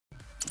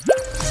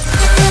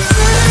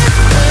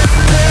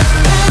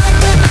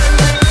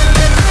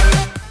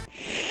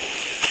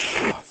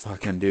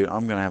and dude,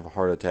 I'm gonna have a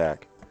heart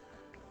attack.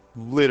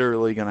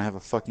 Literally gonna have a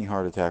fucking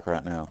heart attack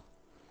right now.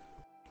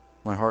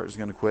 My heart is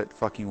gonna quit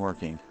fucking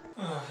working.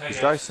 Is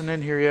Dyson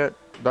in here yet?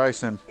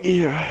 Dyson.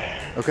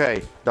 Yeah.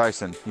 Okay,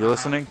 Dyson, you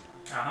listening?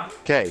 Uh-huh.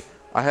 Okay,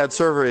 I had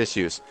server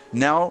issues.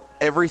 Now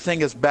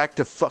everything is back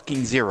to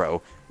fucking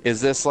zero.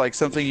 Is this like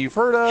something you've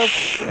heard of?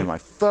 Am I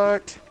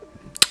fucked?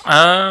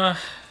 I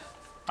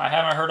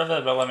haven't heard of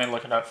it, but let me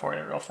look it up for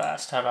you real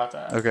fast. How about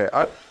that? Okay,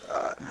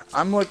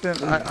 I've looked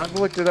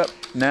it up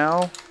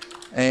now,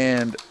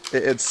 and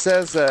it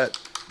says that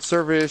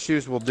server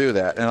issues will do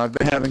that, and I've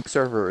been having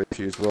server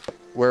issues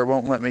where it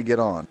won't let me get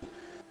on.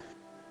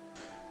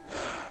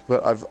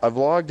 But I've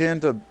logged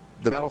into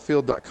the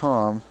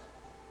battlefield.com.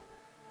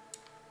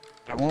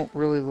 It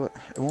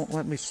won't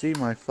let me see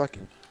my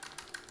fucking.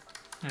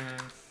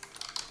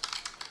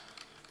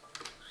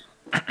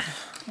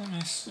 Let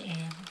me see.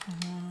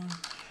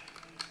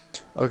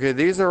 Okay,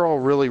 these are all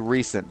really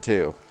recent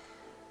too.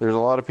 There's a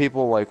lot of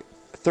people like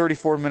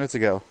 34 minutes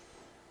ago.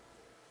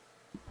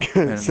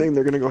 Saying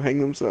they're gonna go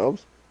hang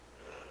themselves.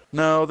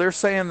 No, they're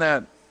saying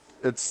that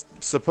it's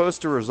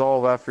supposed to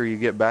resolve after you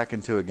get back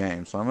into a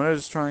game. So I'm gonna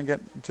just try and get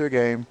into a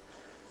game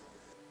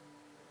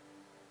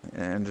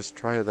and just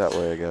try it that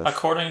way, I guess.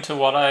 According to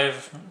what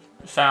I've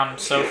found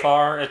so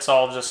far, it's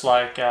all just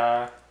like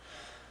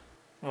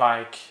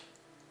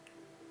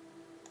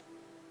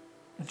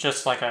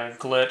just like a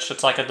glitch.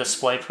 It's like a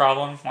display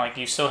problem. Like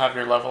you still have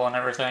your level and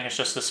everything. It's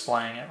just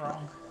displaying it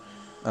wrong.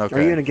 Okay.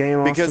 Are you in a game,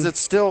 Austin? Because it's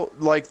still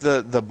like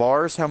the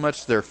bars, how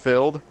much they're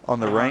filled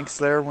on the ranks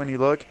there when you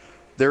look.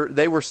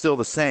 They were still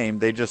the same.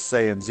 They just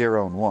say in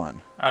 0 and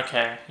 1.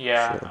 Okay,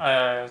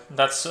 yeah.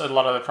 That's a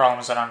lot of the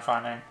problems that I'm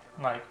finding.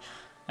 Like,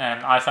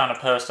 and I found a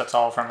post that's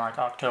all from like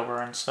October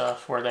and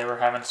stuff where they were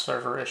having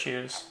server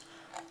issues.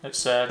 It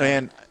said.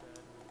 And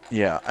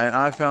yeah, and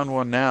I found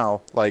one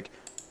now. Like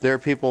there are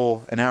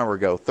people an hour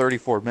ago,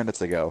 34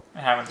 minutes ago,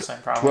 having the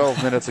same problem.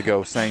 12 minutes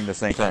ago, saying the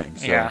same thing.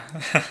 So Yeah.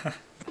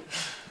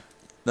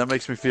 that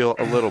makes me feel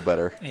a little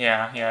better.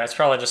 Yeah. It's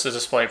probably just a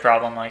display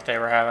problem like they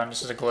were having.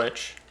 Just a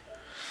glitch.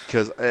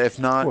 Because if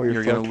not, Or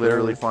you're going to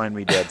literally find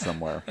me dead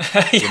somewhere.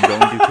 Yeah. I'm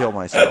going to kill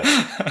myself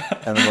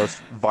in the most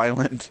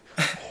violent,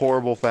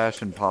 horrible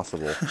fashion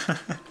possible.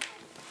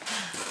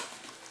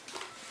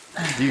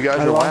 You guys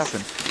are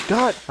laughing.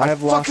 God, I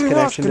have lost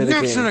connection to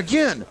the game.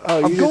 again.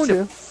 Oh, I'm you going did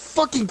to too?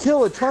 fucking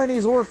kill a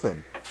Chinese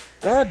orphan.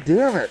 God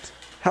damn it.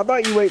 How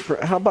about you wait for?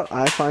 How about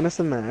I find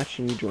us a match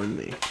and you join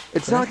me?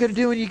 It's not going to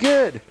do any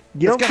good.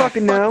 You don't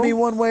fucking know. Me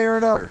one way or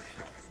another.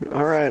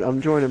 All right,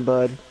 I'm joining,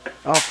 bud.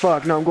 Oh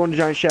fuck, no, I'm going to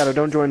Giant Shadow.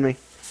 Don't join me.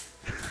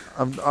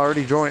 I'm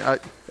already joined.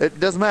 It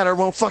doesn't matter. It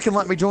won't fucking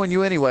let me join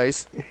you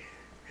anyways.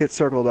 Hit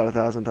circle about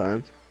 1,000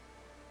 times.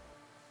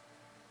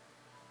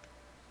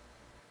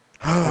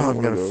 I'm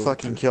going to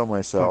fucking kill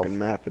myself. Fucking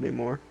map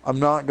anymore. I'm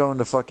not going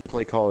to fucking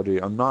play Call of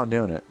Duty. I'm not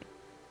doing it.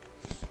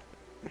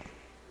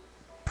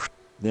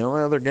 The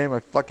only other game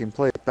I fucking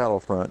play is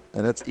Battlefront,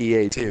 and it's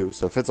EA too,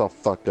 so if it's all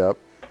fucked up,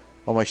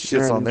 all my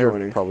shit's on there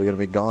probably going to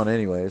be gone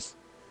anyways.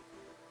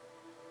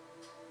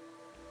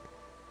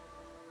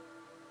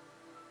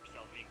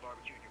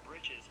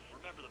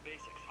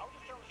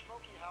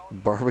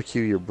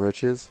 Barbecue your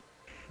britches?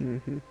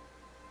 Mm-hmm.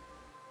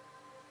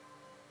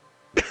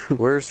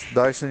 Where's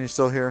Dyson? You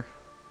still here?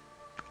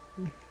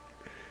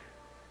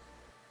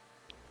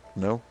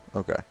 No?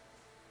 Okay.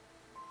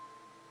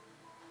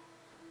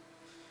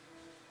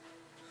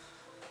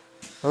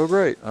 Oh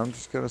great, I'm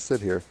just gonna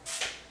sit here.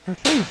 That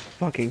thing's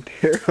fucking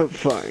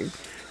terrifying.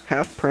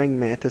 Half praying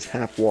mantis,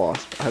 half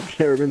wasp. I've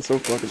never been so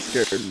fucking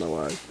scared in my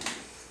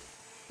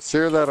life.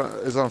 Share that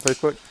is on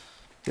Facebook?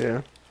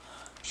 Yeah.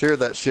 Share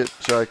that shit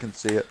so I can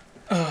see it.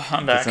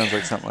 I'm back. That sounds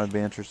like something I'd be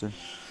interested in.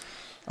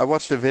 I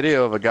watched a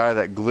video of a guy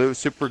that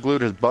super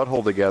glued his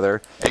butthole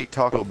together, ate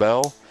Taco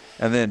Bell,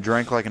 and then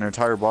drank like an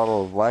entire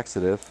bottle of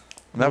laxative.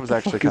 And that was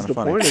actually kind of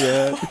funny. What the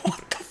fuck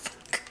is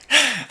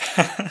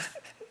the point of that?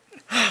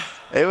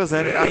 It was.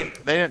 I mean,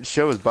 they didn't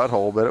show his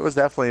butthole, but it was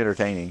definitely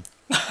entertaining.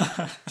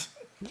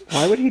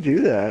 Why would he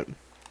do that?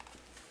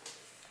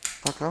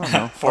 Fuck, I don't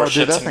know. For dude,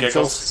 shits that and thing's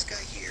giggles. so This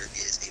guy here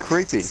is a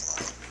creepy.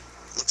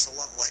 Looks a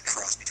lot like a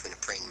cross between a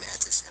praying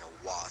mantis and a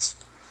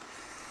wasp.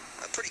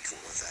 Pretty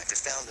cool, in fact. I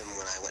found him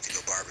when I went to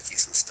go barbecue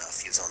some stuff.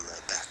 He was on the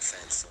back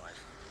fence, so I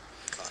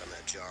caught him in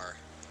a jar.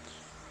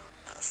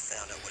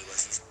 Found out what he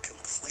was. He's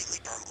completely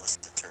harmless,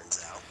 it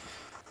turns out.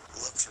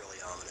 Looks really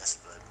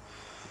ominous, but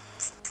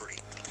pretty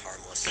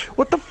harmless.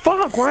 What the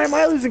fuck? Why am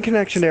I losing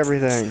connection to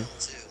everything?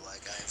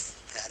 Like, I've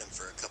had him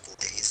for a couple of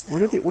days now.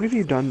 What have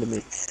you done to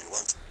me? And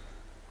once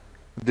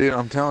Dude,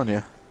 I'm telling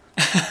you.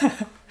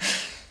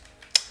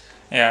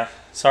 Yeah.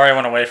 Sorry I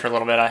went away for a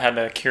little bit. I had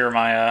to cure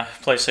my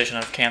PlayStation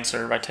of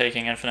cancer by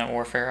taking Infinite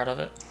Warfare out of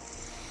it.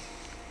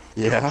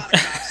 Yeah.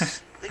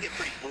 They get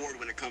pretty bored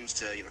when it comes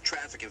to,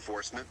 traffic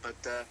enforcement, but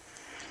I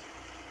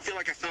feel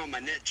like I found my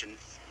niche, and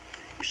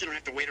we shouldn't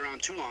have to wait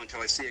around too long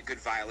until I see a good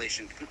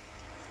violation.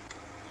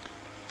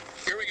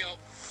 Here we go.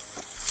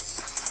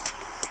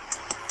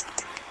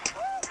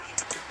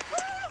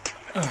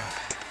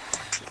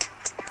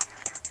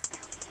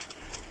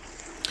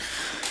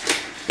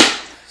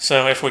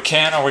 So if we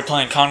can, are we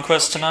playing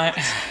Conquest tonight?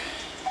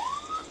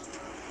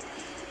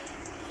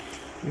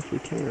 If we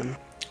can.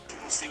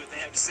 We'll see what they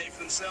have to say for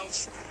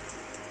themselves.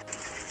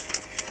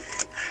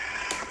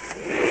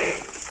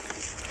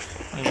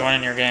 I'm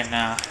joining your game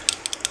now.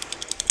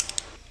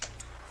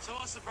 So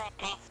what's the problem,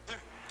 officer?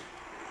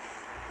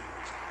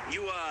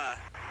 You,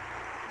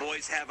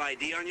 boys have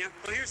ID on you?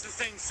 Well, here's the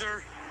thing,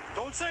 sir.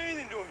 Don't say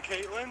anything to him,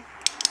 Caitlin.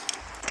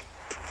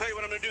 Tell you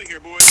what I'm gonna do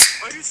here,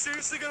 boys. Are you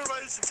seriously gonna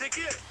write us a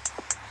ticket?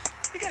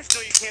 You guys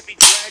know you can't be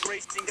drag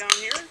racing down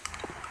here.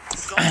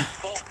 Someone's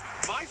fault.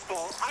 My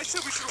fault? I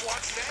said we should have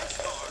watched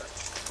NASCAR.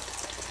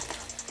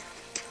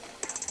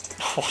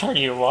 What are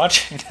you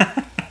watching?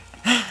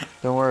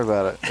 Don't worry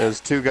about it. There's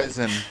two guys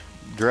in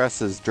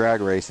dresses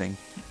drag racing.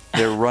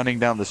 They're running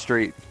down the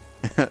street.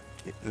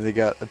 They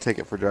got a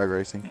ticket for drag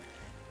racing.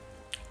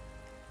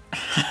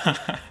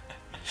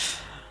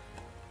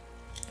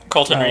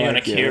 Colton, are you in a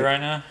like queue it. right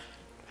now?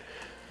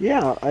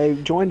 Yeah, I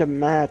joined a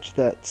match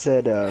that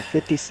said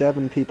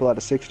 57 people out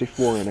of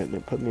 64 in it, and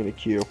it put me in a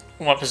queue.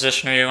 What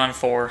position are you on?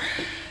 4?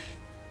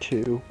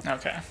 2.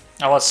 Okay.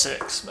 I was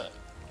 6, but...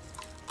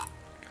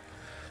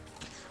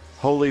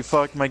 Holy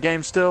fuck, my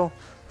game still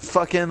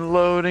fucking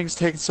loading's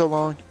taking so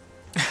long.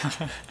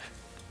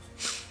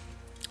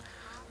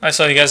 I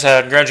saw you guys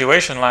had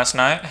graduation last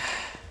night.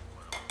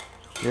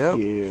 Yep.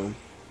 Yeah.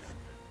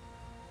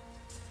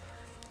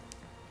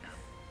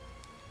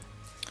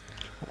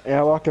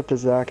 Yeah, I walked up to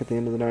Zach at the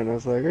end of the night and I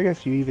was like, I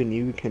guess you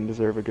can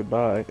deserve a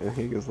goodbye. And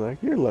he goes like,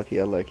 you're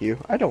lucky I like you.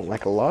 I don't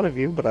like a lot of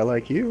you, but I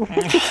like you. Who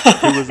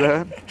was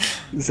that?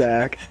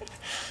 Zach.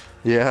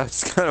 Yeah,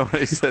 it's kind of what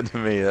he said to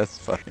me. That's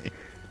funny.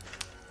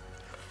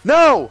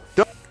 No!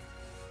 Don't.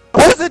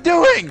 What is it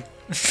doing?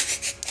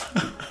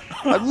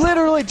 I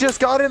literally just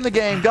got in the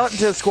game, got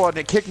into a squad, and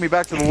it kicked me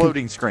back to the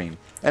loading screen.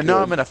 And now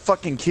I'm in a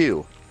fucking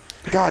queue.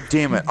 God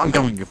damn it, I'm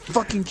going to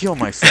fucking kill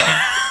myself.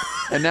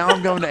 And now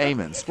I'm going to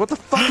Amon's. What the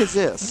fuck is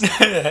this?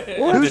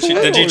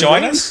 Did you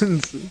join us?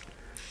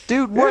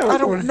 Dude, what? Yeah, I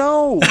don't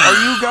know.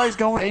 Are you guys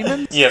going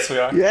Amon's? Yes, we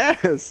are.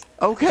 Yes!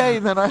 Okay,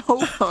 then I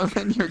hope I'm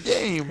in your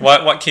game.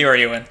 What queue are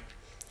you in?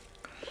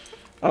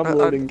 I'm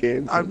loading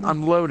games.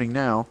 I'm loading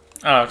now.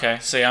 Oh, okay.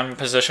 See, I'm in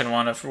position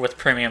 1 with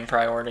premium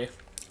priority.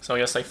 So I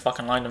guess they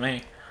fucking lied to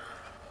me.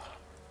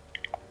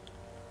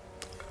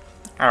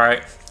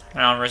 Alright.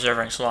 Now I'm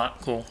reserving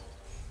slot. Cool.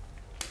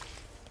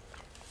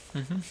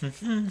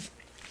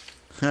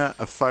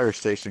 A fire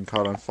station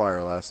caught on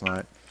fire last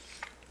night.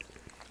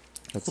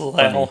 That's Well.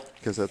 funny,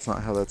 because that's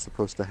not how that's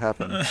supposed to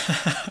happen.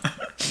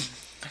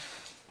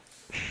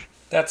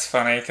 That's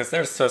funny, because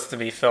they're supposed to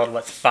be filled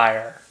with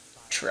fire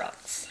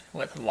trucks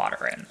with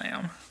water in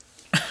them.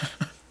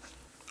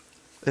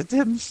 It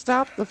didn't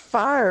stop the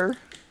fire.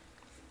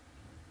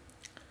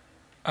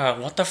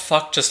 What the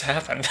fuck just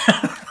happened?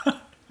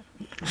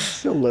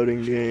 Still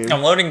loading game.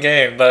 I'm loading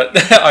game, but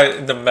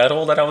the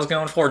medal that I was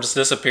going for just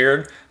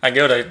disappeared. I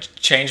go to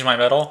change my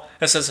medal.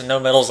 It says no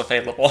medals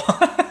available.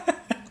 Oh,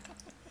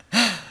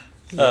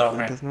 That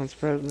man. does not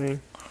surprise me.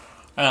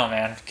 Oh,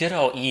 man. Good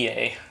old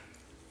EA.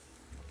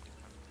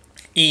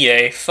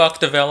 EA, fuck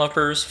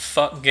developers,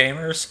 fuck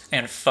gamers,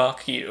 and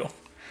fuck you.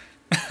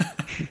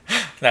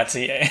 That's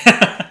EA.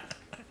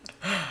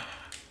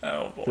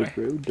 Oh, boy.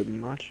 The road to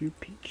Machu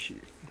Picchu.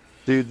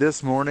 Dude,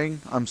 this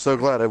morning, I'm so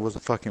glad I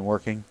wasn't fucking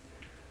working.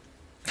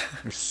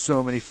 There's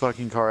so many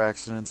fucking car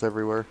accidents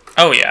everywhere.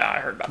 Oh, yeah, I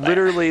heard about that.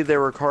 Literally,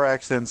 there were car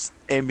accidents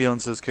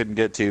ambulances couldn't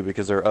get to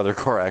because there are other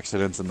car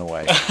accidents in the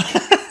way.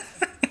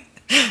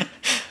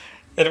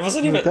 It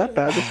wasn't Was even... that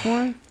bad this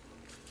morning?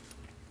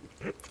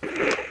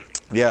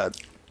 Yeah,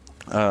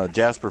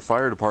 Jasper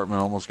Fire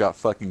Department almost got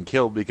fucking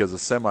killed because a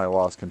semi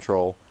lost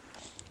control.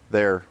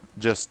 There,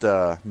 just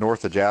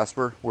north of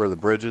Jasper, where the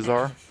bridges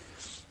are.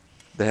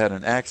 They had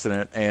an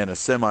accident and a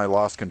semi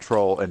lost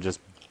control and just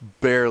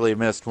barely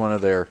missed one of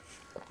their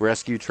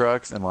rescue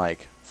trucks and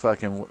like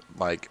fucking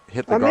like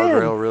hit the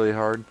guardrail really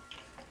hard.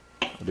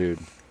 Dude.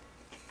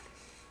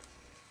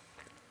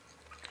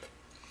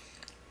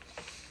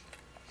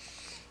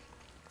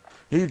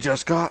 You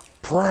just got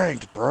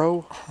pranked,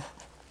 bro.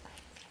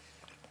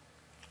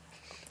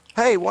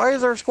 Hey, why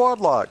is our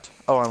squad locked?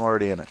 Oh, I'm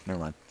already in it. Never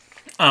mind.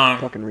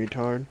 Fucking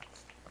retard.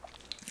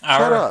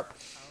 Shut up.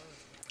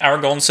 Our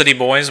Golden City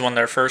boys won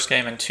their first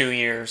game in 2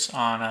 years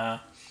on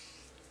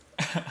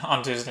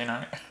on Tuesday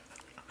night.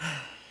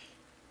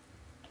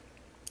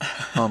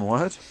 On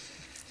what?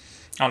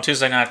 On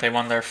Tuesday night, they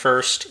won their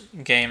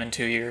first game in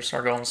 2 years.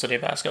 Our Golden City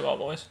basketball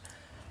boys.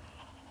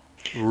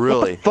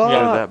 Really? fuck?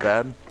 They're that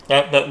bad?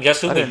 But guess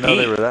who I we didn't beat? know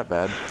they were that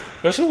bad.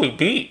 Guess who we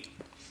beat?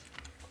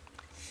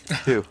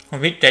 Who? We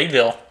beat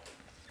Dayville.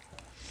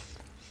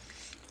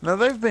 No,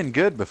 they've been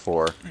good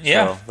before.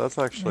 Yeah. So that's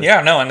actually.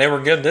 Yeah, no, and they were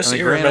good this I mean,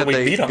 year, granted, but we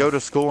they beat them. go to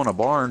school in a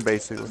barn,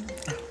 basically.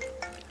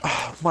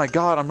 Oh my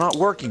god, I'm not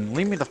working.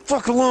 Leave me the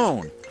fuck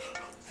alone.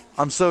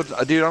 I'm so.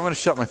 Dude, I'm gonna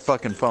shut my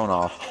fucking phone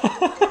off.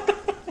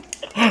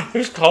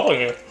 Who's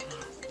calling you?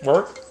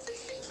 Work?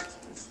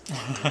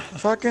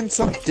 Fucking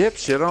some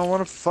dipshit I don't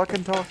want to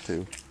fucking talk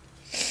to.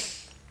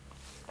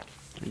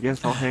 I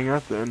guess I'll hang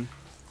up then.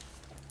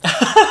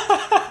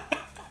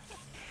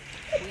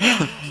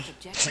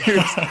 Dude,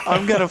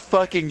 I'm gonna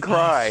fucking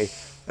cry.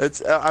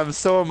 I'm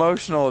so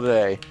emotional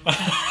today.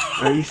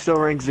 Are you still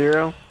rank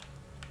 0?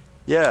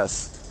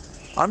 Yes.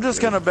 I'm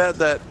just gonna bet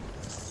that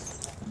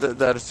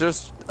it's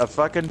just a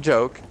fucking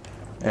joke,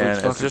 and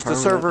it's fucking just a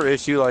permanent. server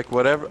issue like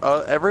whatever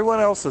everyone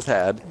else has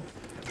had,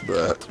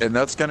 and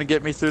that's gonna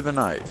get me through the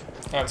night.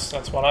 That's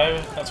what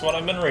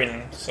I've been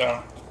reading.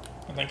 So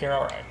I think you're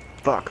all right.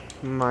 Fuck.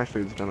 My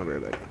food's done. I'll be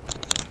right back.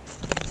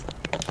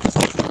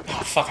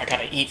 Oh fuck! I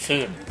gotta eat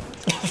food.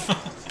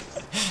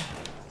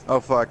 Oh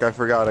fuck, I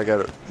forgot I got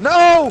it.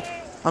 No!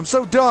 I'm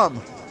so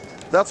dumb!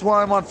 That's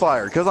why I'm on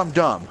fire, because I'm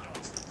dumb.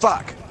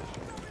 Fuck!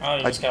 Oh,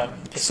 you just got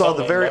Saw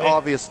the pistolet, very buddy.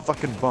 obvious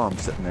fucking bomb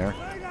sitting there.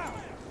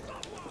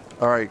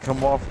 Alright,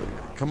 come on,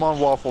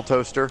 Waffle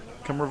Toaster.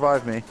 Come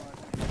revive me.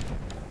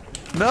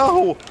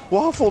 No!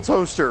 Waffle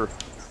Toaster!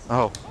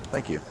 Oh,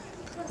 thank you.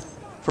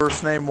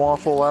 First name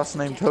Waffle, last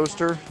name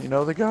Toaster. You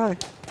know the guy?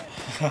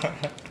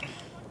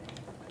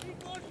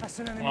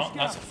 Well,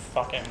 that's a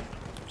fucking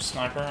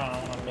sniper. I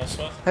don't want to mess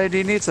with. Hey, do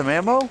you need some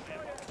ammo?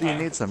 Do you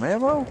need some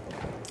ammo?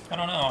 I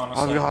don't know,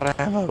 honestly. I've got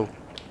ammo.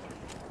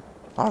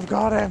 I've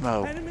got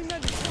ammo. Well,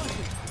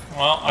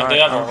 I do Alright,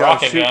 have I'm a gonna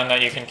rocket shoot- gun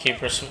that you can keep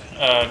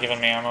giving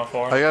me ammo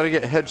for. I gotta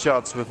get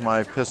headshots with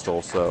my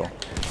pistol, so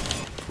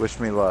wish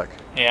me luck.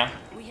 Yeah.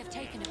 We have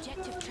taken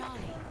objective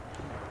Charlie.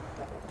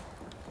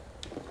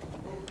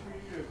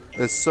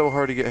 It's so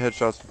hard to get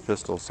headshots with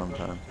pistols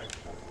sometimes.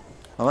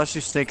 Unless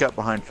you sneak up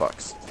behind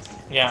fucks.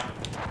 Yeah.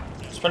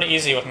 It's pretty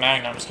easy with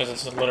magnums because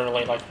it's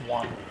literally like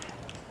one.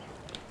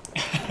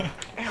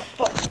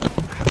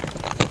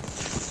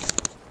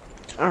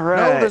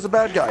 Alright. No, there's a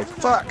bad guy.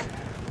 Fuck.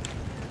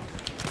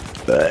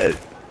 But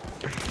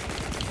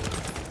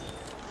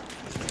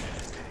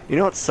you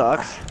know what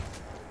sucks?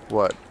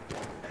 What?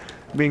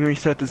 Being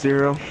reset to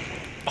 0.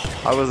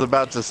 I was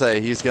about to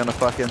say, he's gonna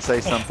fucking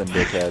say something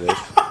dickheadish.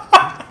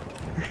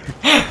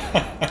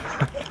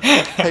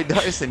 Hey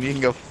Dyson, you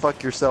can go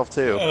fuck yourself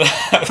too.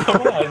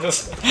 I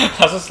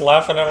was just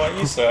laughing at what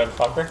you said,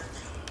 fucker.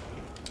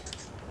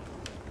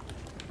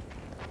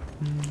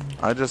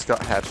 I just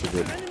got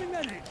hatcheted.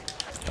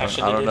 I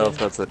don't know if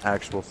that's an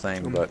actual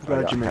thing, but I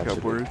Glad got you make up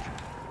hatcheted. words.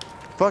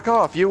 Fuck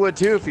off, you would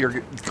too if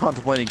you're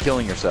contemplating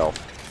killing yourself.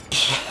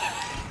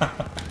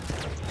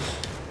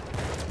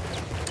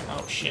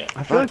 Oh shit.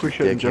 I feel like we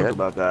shouldn't joke dickhead.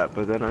 about that,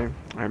 but then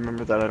I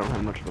remember that I don't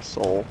have much of a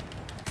soul.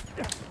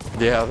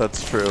 Yeah,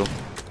 that's true.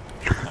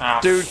 Ah,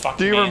 Dude, fuck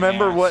do you me in the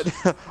remember ass.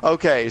 what?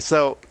 Okay,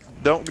 so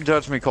don't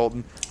judge me,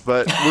 Colton,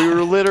 but we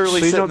were literally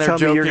Please sitting don't there tell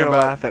me you're joking gonna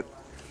about laugh at.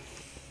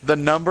 the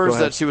numbers Go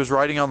ahead. that she was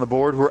writing on the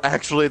board were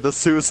actually the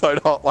suicide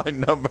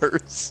hotline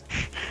numbers.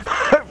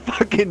 I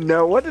fucking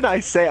know. What did I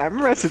say? I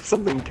remember I said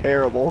something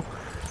terrible.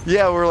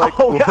 Yeah, we're like,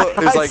 Oh, yeah, it's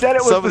I like said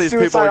it was some the of these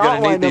people suicide are gonna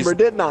hotline need these. number,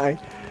 didn't I?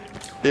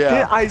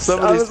 Yeah, I some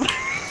I of these, was-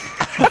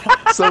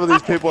 some of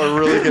these people are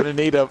really gonna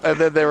need them, and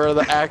then they were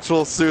the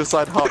actual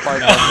suicide hotline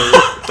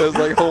numbers. It was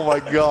like, oh my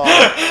god,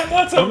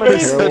 That's I'm a they're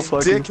amazing. terrible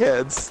such fucking-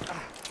 dickheads.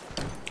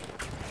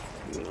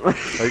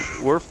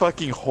 Like, we're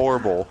fucking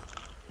horrible.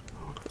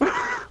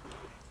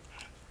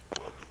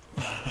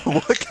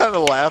 What kind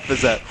of laugh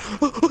is that?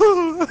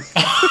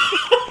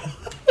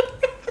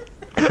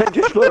 I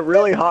just put a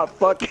really hot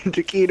fucking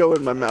taquito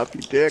in my mouth,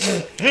 you dick.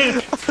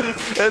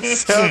 It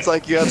sounds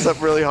like you had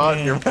something really hot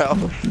in your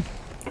mouth.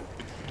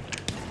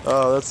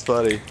 Oh, that's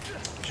funny.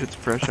 Shit's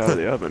fresh out of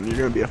the oven. You're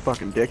gonna be a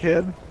fucking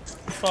dickhead?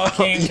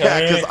 Fucking Yeah,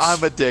 because cakes.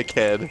 I'm a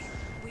dickhead.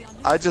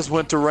 I just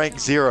went to rank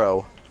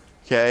 0.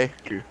 Okay?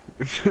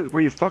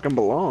 Where you fucking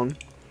belong.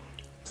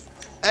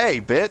 Hey,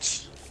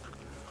 bitch.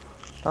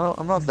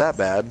 I'm not that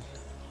bad.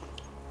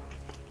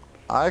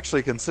 I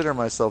actually consider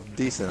myself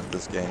decent at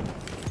this game.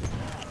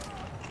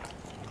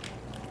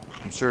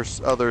 I'm sure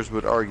others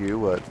would argue,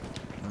 but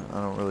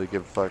I don't really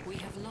give a fuck. We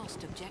have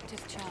lost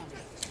objective Charlie.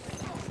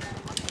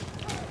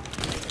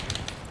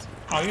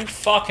 Are you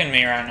fucking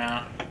me right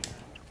now?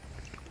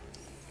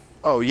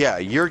 Oh yeah,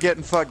 you're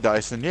getting fucked,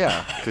 Dyson.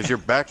 Yeah, because you're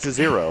back to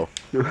 0.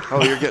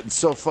 Oh, you're getting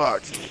so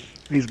fucked.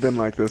 He's been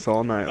like this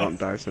all night on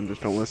Dyson.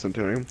 Just don't listen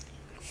to him.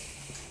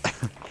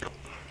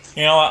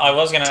 You know what?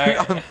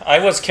 I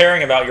was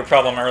caring about your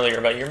problem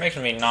earlier, but you're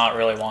making me not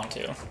really want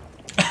to.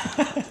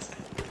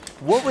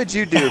 What would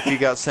you do if you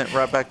got sent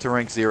right back to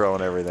rank 0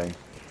 and everything?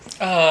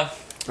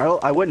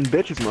 I wouldn't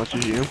bitch as much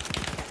as you.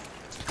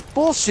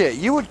 Bullshit,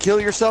 you would kill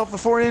yourself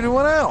before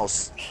anyone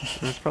else.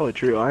 That's probably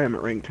true. I am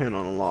at rank 10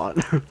 on a lot.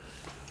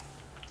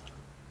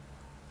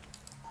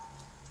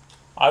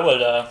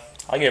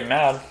 I get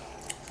mad.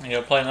 You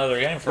know, play another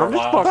game for I'm a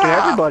just while fucking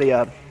everybody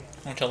up.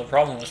 until the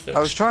problem was fixed. I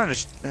was trying to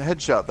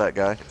headshot that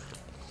guy.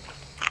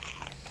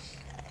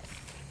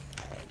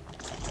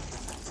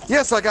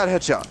 Yes, I got a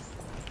headshot.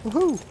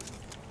 Woohoo!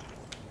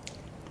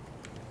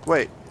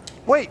 Wait,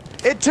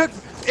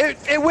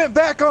 it went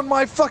back on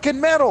my fucking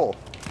medal.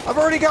 I've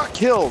already got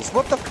kills.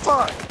 What the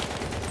fuck?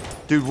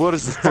 Dude, what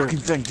is this fucking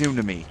thing doing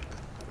to me?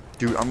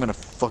 Dude, I'm gonna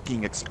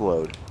fucking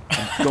explode.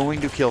 I'm going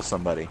to kill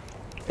somebody.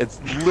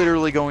 It's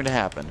literally going to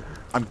happen.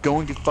 I'm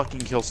going to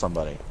fucking kill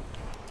somebody.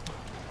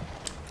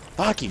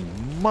 Fucking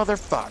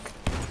motherfuck.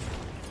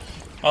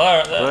 Oh,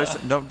 What did I say?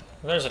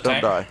 there's a Don't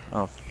tank. die.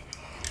 Oh,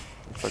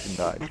 you fucking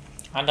died.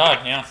 I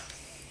died, yeah.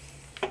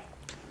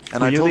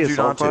 And Were I you told the you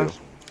not to. assault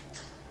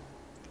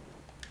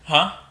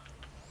Huh?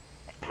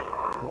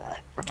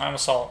 I'm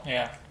assault,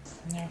 yeah.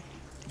 Yeah.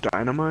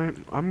 Dynamite?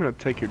 I'm gonna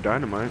take your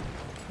dynamite.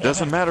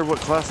 Doesn't matter what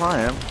class I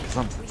am, because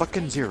I'm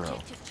fucking 0.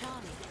 Objective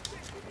Charlie.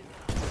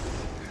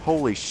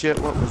 Holy shit,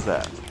 what was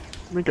that?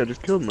 I think I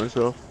just killed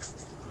myself.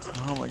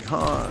 Oh my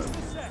god.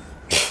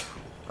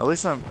 At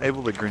least I'm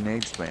able to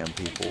grenade spam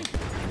people.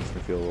 Makes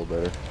me feel a little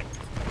better.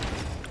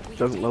 We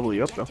Doesn't have level taken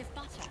you up, though. objective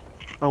butter.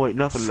 Oh wait,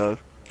 nothing does.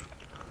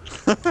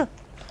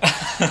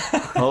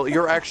 Well,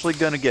 you're actually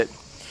gonna get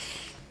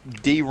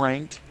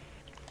D-ranked.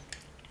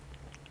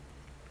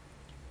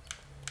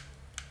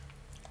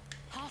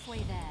 Halfway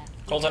there.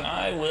 Colton,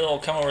 I will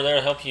come over there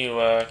to help you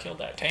kill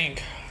that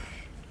tank.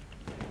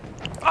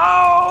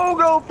 Oh,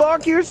 go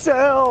fuck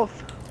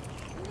yourself!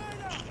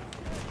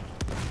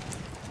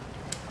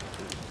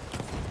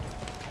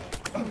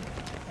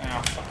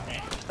 Oh, fuck me.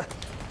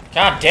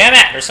 God damn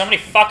it! There's so many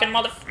fucking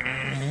mother...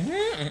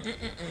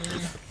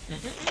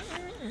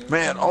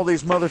 Man, all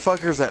these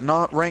motherfuckers at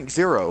not rank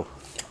 0.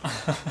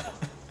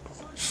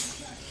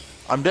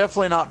 I'm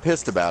definitely not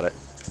pissed about it.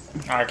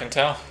 I can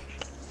tell.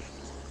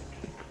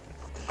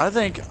 I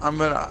think I'm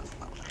gonna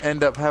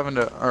end up having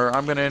to, or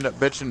I'm gonna end up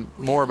bitching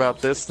more about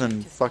this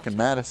than fucking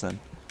Madison.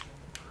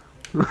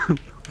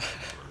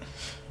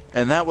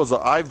 And that was,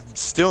 I'm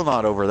still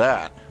not over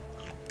that.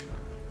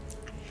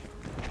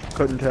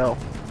 Couldn't tell.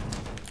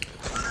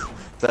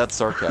 That's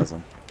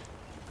sarcasm.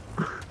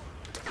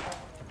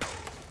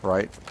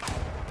 Right?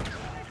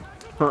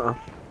 Uh-uh.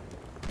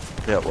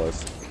 Yeah, it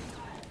was.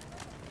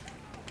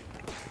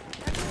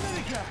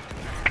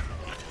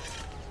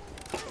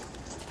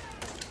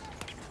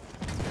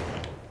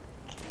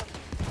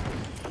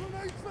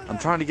 I'm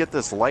trying to get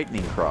this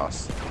lightning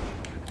cross.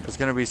 It's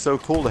gonna be so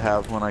cool to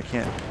have when I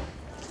can't.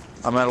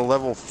 I'm at a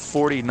level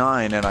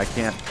 49 and I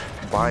can't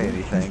buy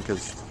anything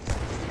because.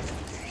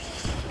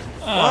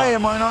 Why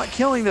am I not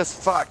killing this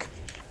fuck?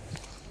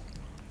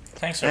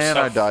 Tanks are And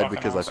so I died fucking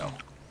because awesome.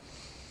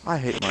 I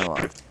hate my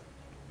life.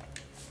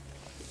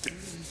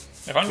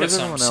 If I can get Where's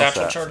some everyone else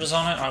satchel at? charges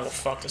on it, I will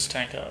fuck this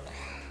tank up.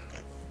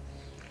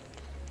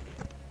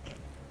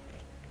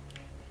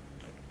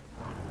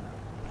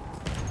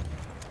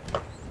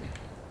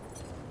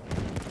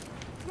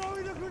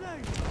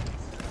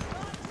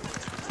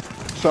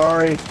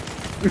 Sorry.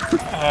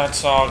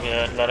 That's all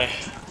good, buddy.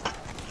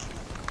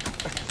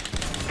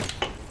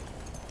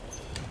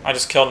 I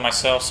just killed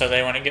myself so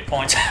they wouldn't get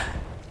points.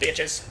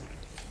 Bitches.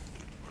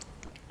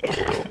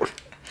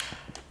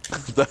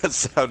 That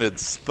sounded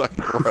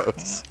fucking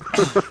gross.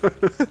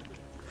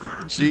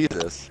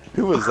 Jesus.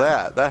 Who was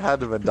that? That had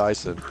to have been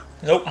Dyson.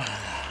 Nope.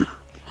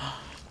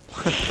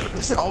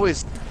 This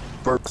always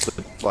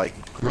burps like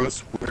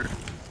gross, weird.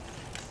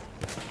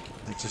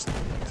 Like just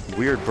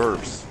weird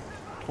burps.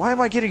 Why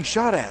am I getting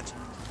shot at?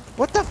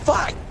 What the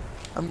fuck?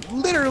 I'm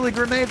literally,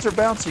 grenades are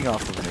bouncing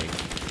off of me.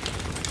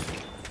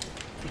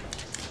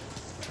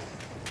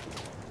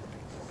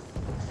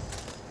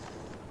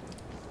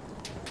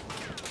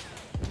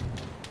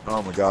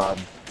 Oh my god.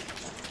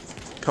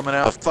 Coming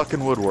out of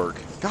fucking woodwork.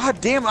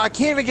 God damn it, I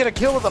can't even get a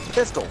kill with a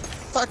pistol.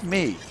 Fuck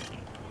me.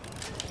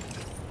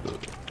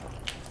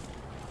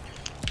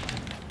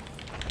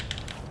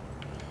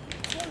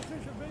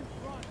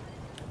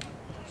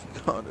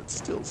 God, it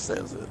still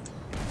says it.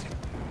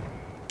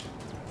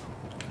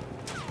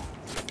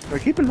 I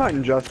keep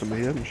inviting Justin, but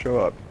he doesn't show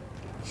up.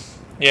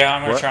 Yeah,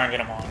 I'm gonna What? try and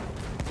get him on.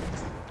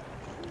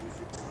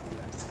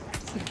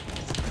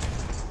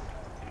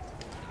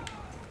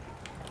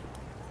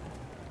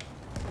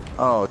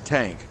 Oh,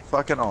 tank.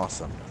 Fucking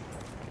awesome.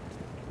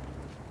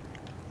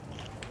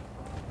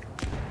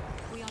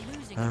 We are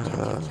losing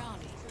objective Charlie.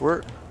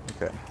 We're...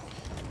 Okay.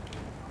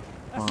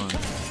 Fine.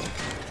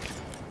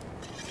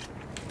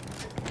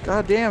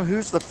 God damn,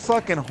 who's the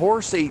fucking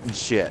horse eating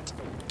shit?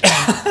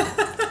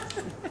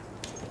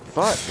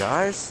 Fuck,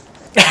 guys.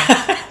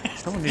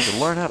 Someone needs to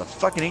learn how to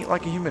fucking eat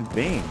like a human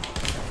being.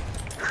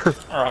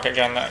 Rocket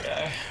gun that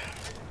guy.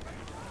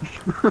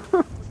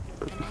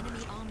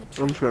 Enemy armored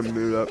I'm just gonna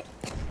move up.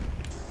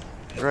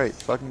 Great,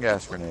 fucking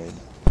gas grenade.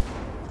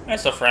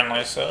 It's a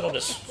friendly, so it'll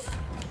just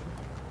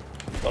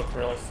look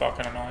really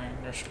fucking annoying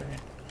on your screen.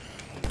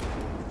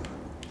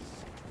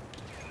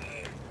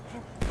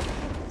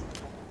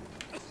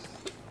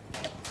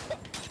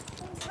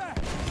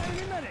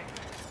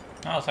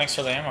 Oh, thanks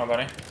for the ammo,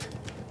 buddy.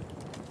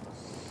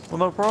 Well,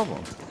 no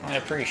problem. I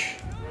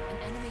appreciate. An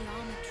enemy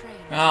armored train.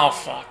 Oh,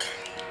 fuck.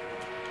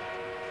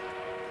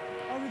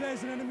 Over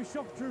there's an enemy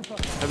shock trooper.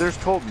 And there's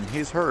Colton,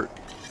 he's hurt.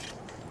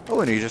 Oh,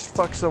 and he just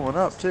fucked someone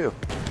up, too.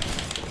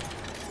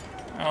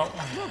 Oh.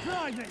 Look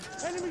behind me.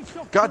 Enemy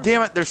shock God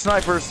damn it, there's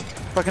snipers.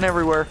 Fucking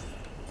everywhere.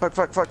 Fuck,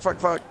 fuck, fuck, fuck,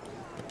 fuck.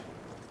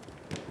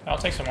 I'll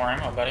take some more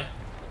ammo, buddy.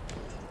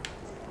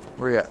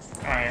 Where you at?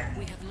 Right here.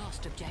 We have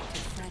lost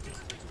objective Freddy.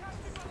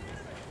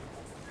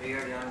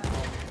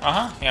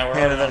 Uh-huh. Yeah, we're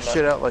Handing over that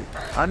shit out like...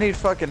 I need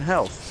fucking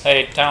health.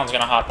 Hey, Talon's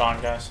gonna hop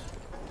on, guys.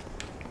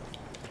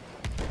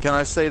 Can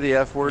I say the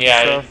F word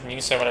Yeah, and you stuff?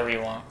 can say whatever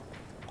you want.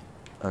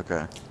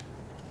 Okay.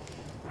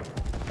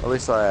 At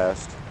least I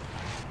asked.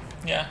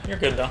 Yeah, you're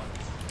good though.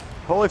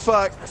 Holy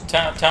fuck!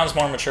 Town's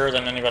more mature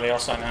than anybody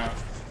else I know.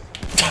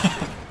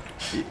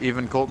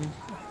 Even Colton?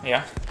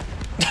 Yeah.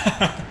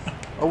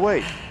 Oh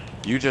wait,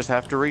 you just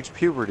have to reach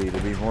puberty to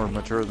be more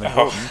mature than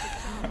Oh. Colton.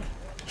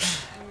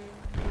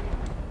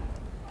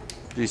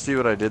 Do you see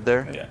what I did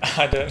there? Yeah,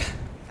 I did.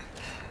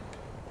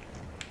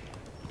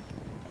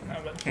 No,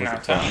 but no,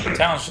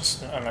 Town's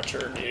just a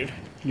mature dude.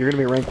 You're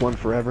gonna be rank 1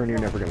 forever, and you're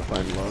never gonna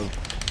find love.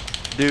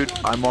 Dude,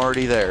 I'm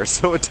already there,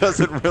 so it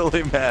doesn't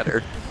really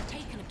matter.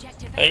 Taken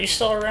objective. Are you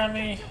still around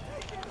me?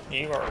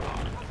 You are. I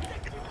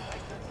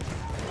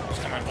was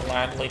gonna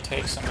gladly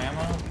take some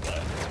ammo,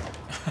 but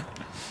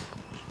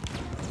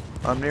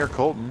I'm near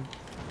Colton,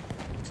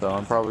 so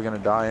I'm probably gonna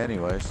die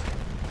anyways.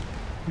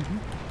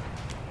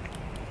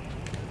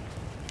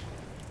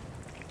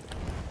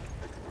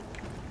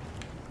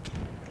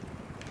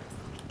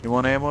 You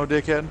want ammo,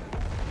 dickhead?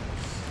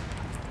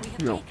 We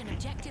have No. taken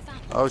objective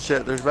Apple. Oh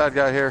shit, there's a bad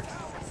guy here.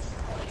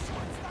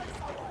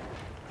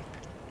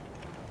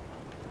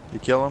 You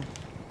kill him?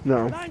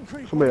 No,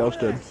 somebody else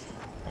did.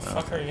 what the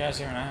fuck are you guys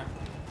doing at?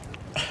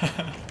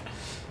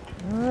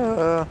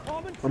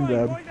 I'm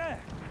dead.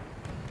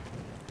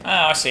 Oh,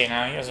 I see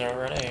now. You guys are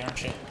over at A,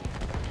 aren't you?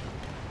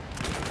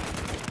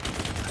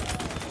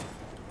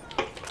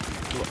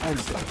 Well, I'm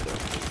dead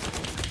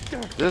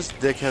though. This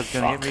dickhead's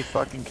gonna get me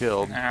fucking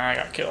killed. Nah, I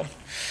got killed.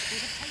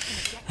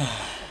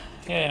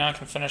 Yeah, now I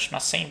can finish my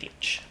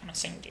sandwich.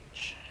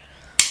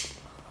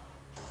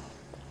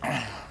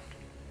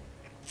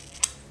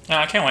 No,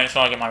 I can't wait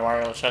until I get my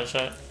wireless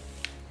headset.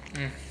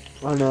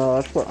 I know,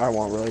 that's what I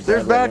want really bad.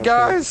 There's right bad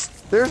now, guys!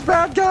 There's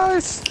bad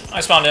guys!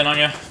 I spawned in on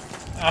you.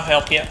 I'll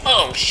help you.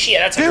 Oh shit,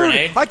 that's a Dude,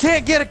 grenade. I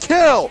can't get a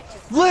kill!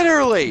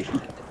 Literally!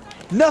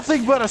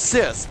 Nothing but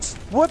assists!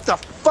 What the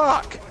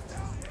fuck?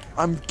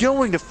 I'm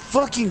going to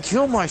fucking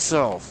kill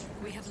myself!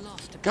 We have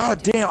lost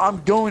God damn,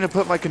 I'm going to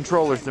put my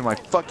controller through my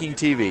fucking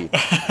TV.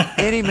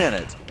 Any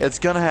minute. It's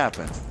gonna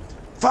happen.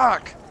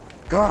 Fuck!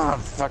 God, I'm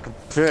fucking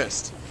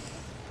pissed.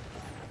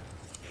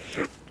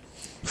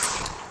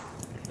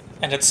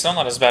 And it's still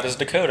not as bad as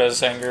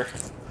Dakota's anger.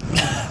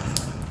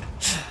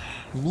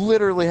 I'm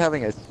literally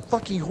having a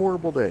fucking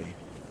horrible day.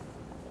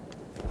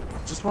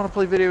 Just want to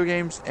play video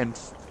games, and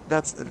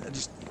that's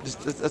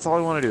that's all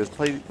I want to do is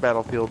play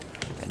Battlefield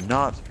and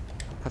not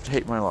have to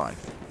hate my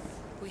life.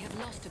 We have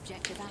lost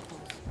objective apples.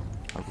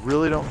 I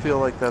really don't feel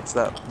like that's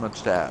that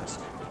much to ask.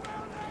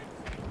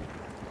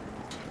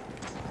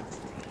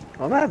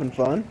 I'm having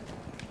fun.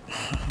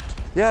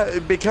 Yeah,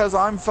 because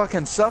I'm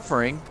fucking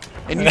suffering,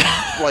 and you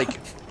like.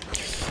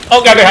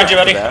 Oh, got behind you,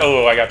 buddy. That.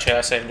 Oh, I got you.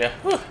 I saved you.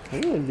 Whew.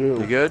 What do you do?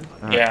 You good?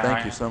 Alright, Yeah,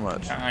 thank you so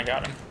much, I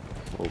got him.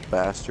 little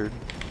bastard.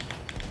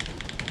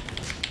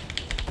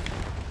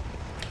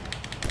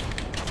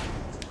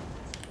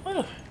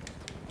 Whew.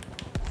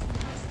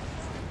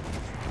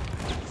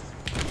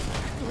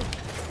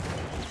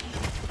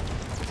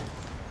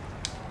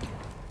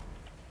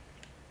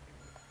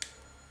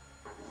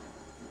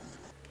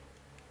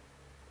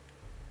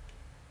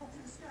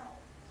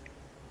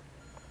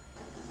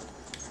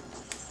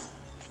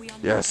 We are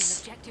Yes.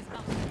 losing objective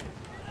button.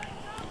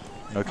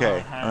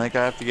 Okay, I think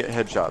I have to get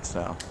headshots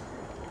now.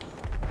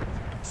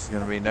 This is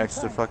gonna be next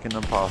to fucking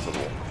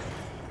impossible.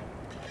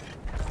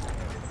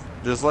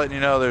 Just letting you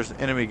know, there's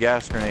enemy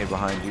gas grenade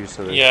behind you.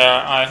 So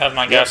Yeah, I have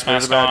my gas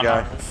there's a mask bad on. guy.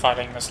 I'm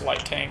fighting this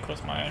light tank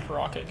with my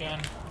rocket gun.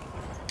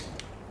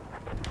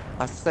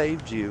 I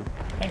saved you.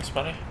 Thanks,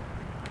 buddy.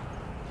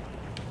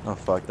 Oh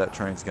fuck, that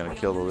train's gonna We are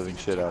kill the losing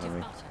living shit out of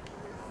me.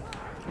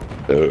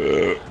 objective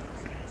button.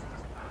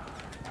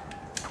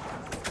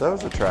 That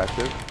was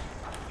attractive.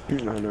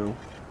 I know.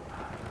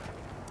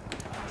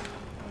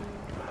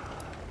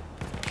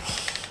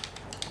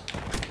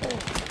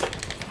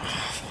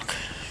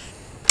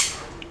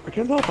 I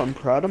can't tell if I'm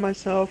proud of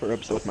myself or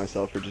upset with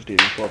myself for just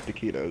eating 12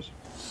 taquitos.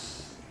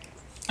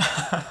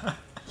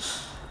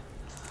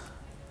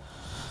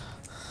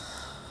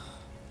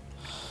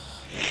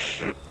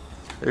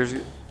 There's.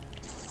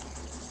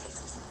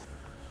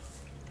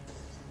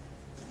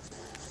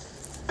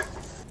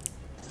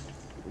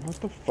 What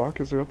the fuck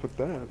is up with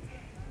that?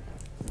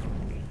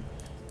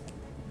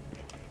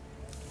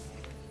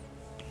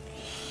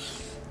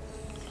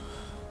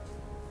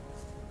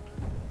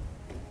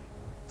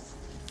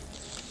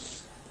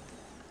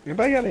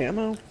 Anybody got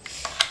ammo?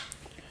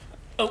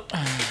 Oh,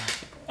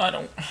 I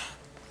don't.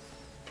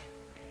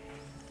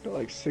 Got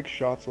like 6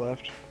 shots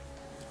left.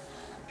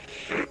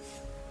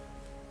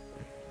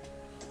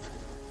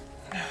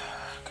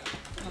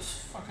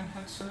 This fucking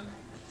headset.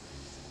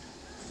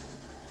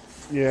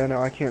 Yeah,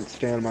 no, I can't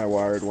stand my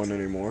wired one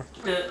anymore.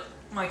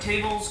 My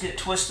cables get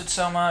twisted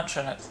so much,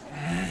 and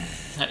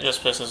it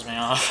just pisses me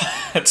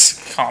off.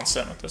 It's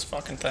constant with this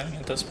fucking thing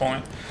at this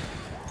point.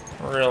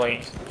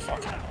 Really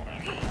fucking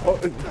annoying. Oh,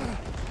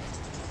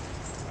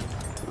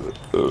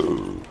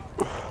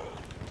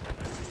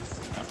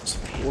 That was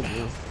oh,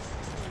 no.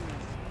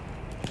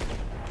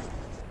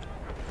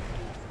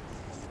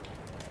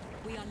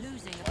 We are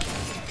losing objective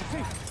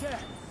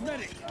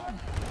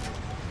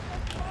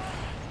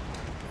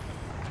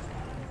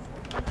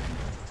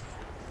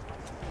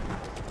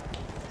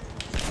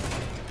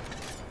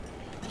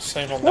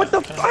disabled What the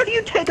that. fuck? How do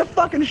you take a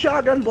fucking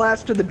shotgun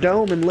blast to the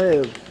dome and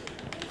live?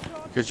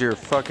 Because you're a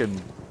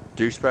fucking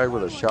douchebag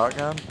with a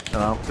shotgun, and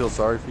I don't feel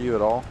sorry for you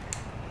at all.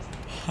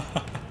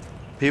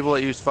 People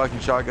that use fucking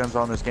shotguns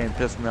on this game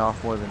piss me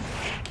off more than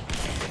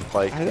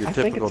like your I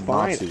think typical it's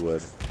fine. Nazi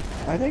would.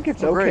 I think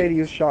it's Well, okay great. to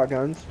use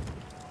shotguns.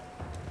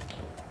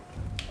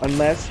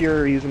 Unless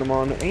you're using them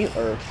on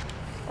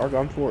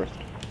Argonne Forest.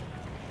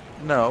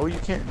 No, you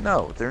can't.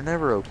 No, they're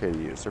never okay to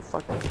use. They're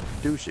fucking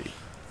douchey.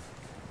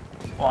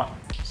 What?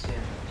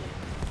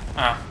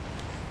 Oh.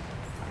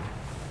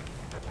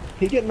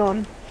 He getting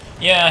on.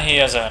 Yeah, he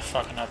has a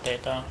fucking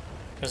update though.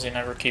 Because he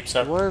never keeps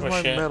up Where's with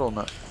my shit. metal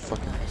nut?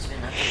 Fucking. It's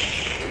been up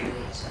for 2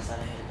 weeks. I thought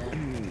I had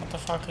it done. What the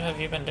fuck have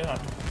you been doing?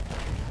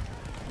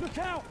 Look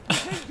out!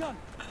 Machine gun!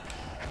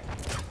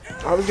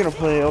 I was gonna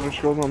play Elder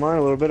Scrolls Online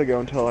a little bit ago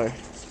until I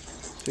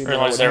seen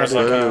Realized that there was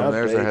like Boom, a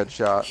there's a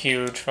headshot.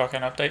 huge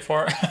fucking update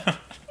for it.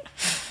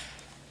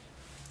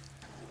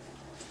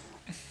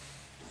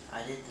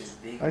 I did this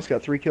big I just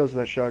got 3 kills with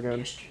that shotgun.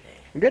 yesterday.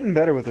 I'm getting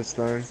better with this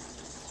thing.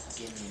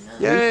 Give me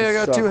another. Yay, I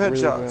used to got 2 suck really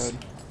headshots.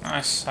 bad.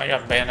 Nice. I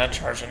got bayonet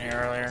charged in here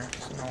earlier.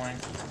 It's annoying.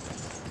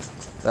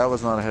 That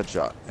was not a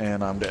headshot,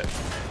 and I'm dead.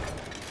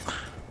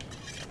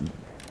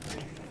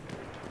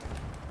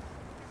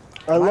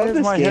 I Why love is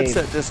this my game.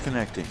 headset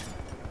disconnecting?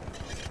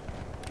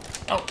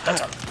 Oh,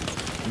 that's up.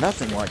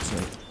 Nothing likes me.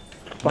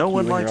 Fuck No you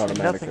one and your likes me.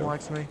 automatic Nothing gun.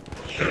 likes me.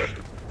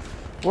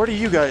 Why do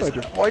you guys?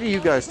 Why do you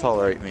guys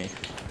tolerate me?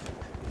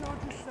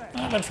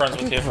 I've been friends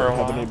with you I for a don't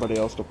have while. anybody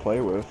else to play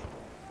with.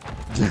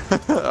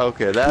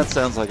 Okay, that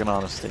sounds like an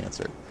honest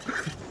answer.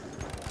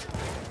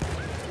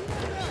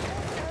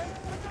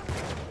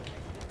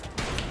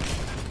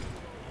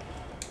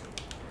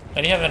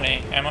 Hey, do you have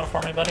any ammo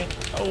for me, buddy?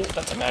 Oh,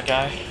 that's a bad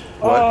guy.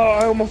 What? Oh,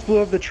 I almost blew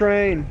up the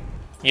train.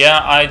 Yeah,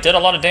 I did a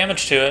lot of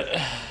damage to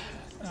it.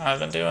 I've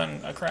been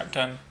doing a crap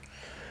ton.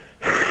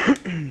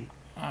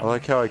 I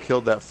like how I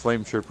killed that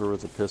flame trooper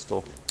with a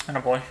pistol. And a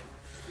boy.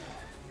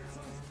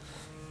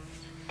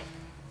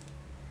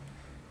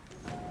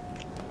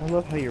 I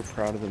love how you're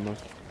proud of the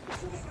most.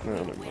 No,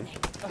 never mind.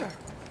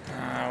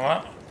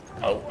 What?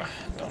 Oh,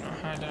 don't know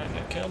how did I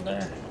get killed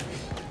there.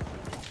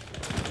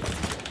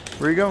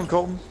 Where you going,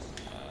 Colton?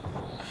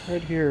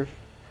 Right here.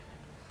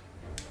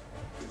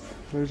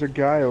 There's a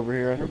guy over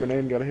here. I hope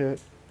grenade got a hit.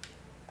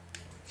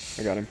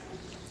 I got him.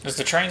 Is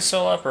the train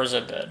still up or is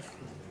it dead?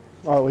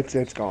 Oh,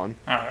 it's gone.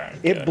 Alright.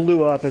 It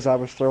blew up as I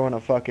was throwing a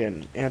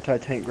fucking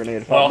anti-tank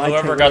grenade. If Well, my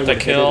whoever tank got really the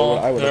would've hit it, kill,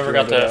 I would've whoever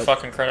got blown it the up.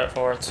 fucking credit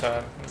for it's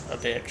a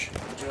bitch.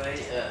 Enjoy,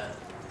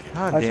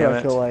 God That's damn what I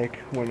it. feel like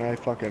when I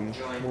fucking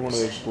when one of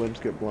those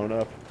blimps get blown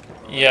up.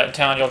 Yeah,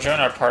 Talon, you'll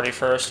join our party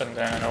first and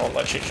then it'll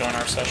let you join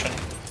our session.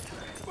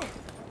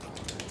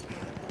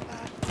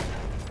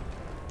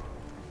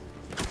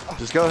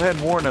 Just go ahead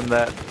and warn him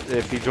that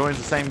if he joins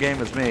the same game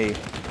as me,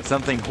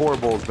 something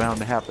horrible is bound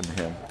to happen to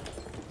him.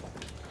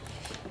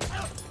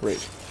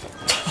 Great.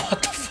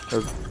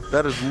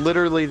 That is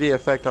literally the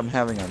effect I'm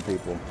having on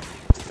people.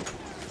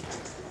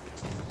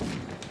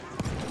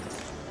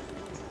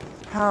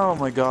 Oh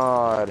my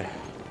god.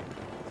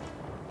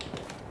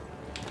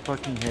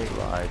 Fucking hate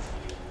life.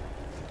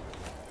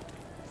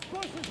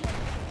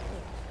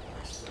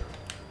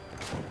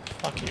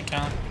 Fuck you,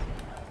 Talon.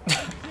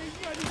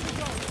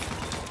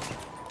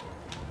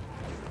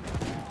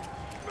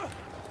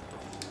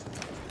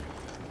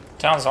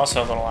 Talon's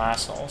also a little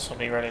asshole, so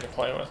be ready to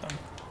play with him.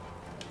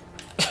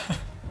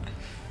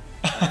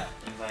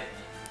 invite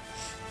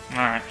me.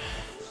 Alright.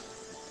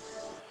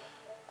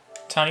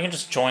 Talon, you can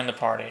just join the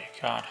party.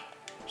 God.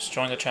 Just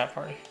join the chat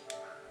party.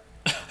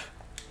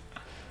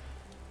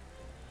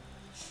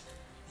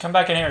 Come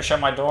back in here and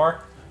shut my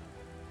door.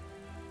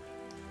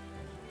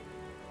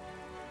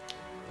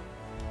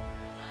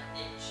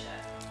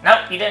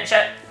 Nope, you didn't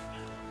shut.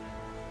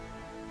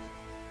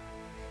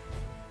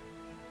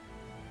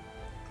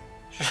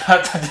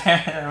 Shut the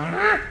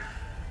damn.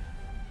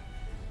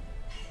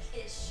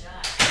 It's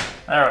shot.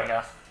 There we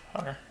go.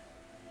 Okay.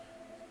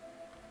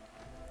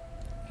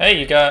 Hey,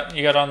 you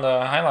got on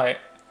the highlight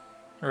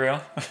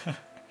reel.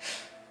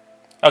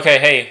 Okay,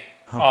 hey,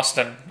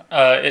 Austin.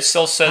 It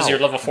still says you're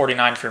level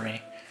 49 for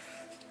me.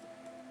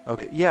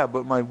 Okay, yeah,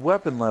 but my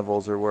weapon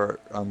levels are where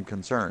I'm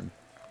concerned.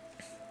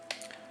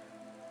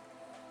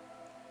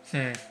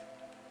 Where'd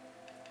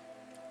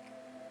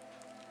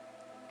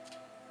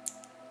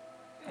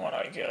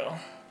I go?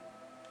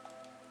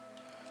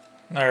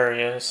 There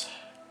he is.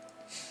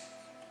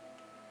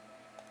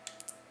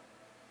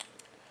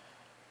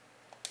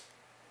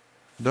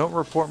 Don't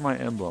report my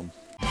emblem.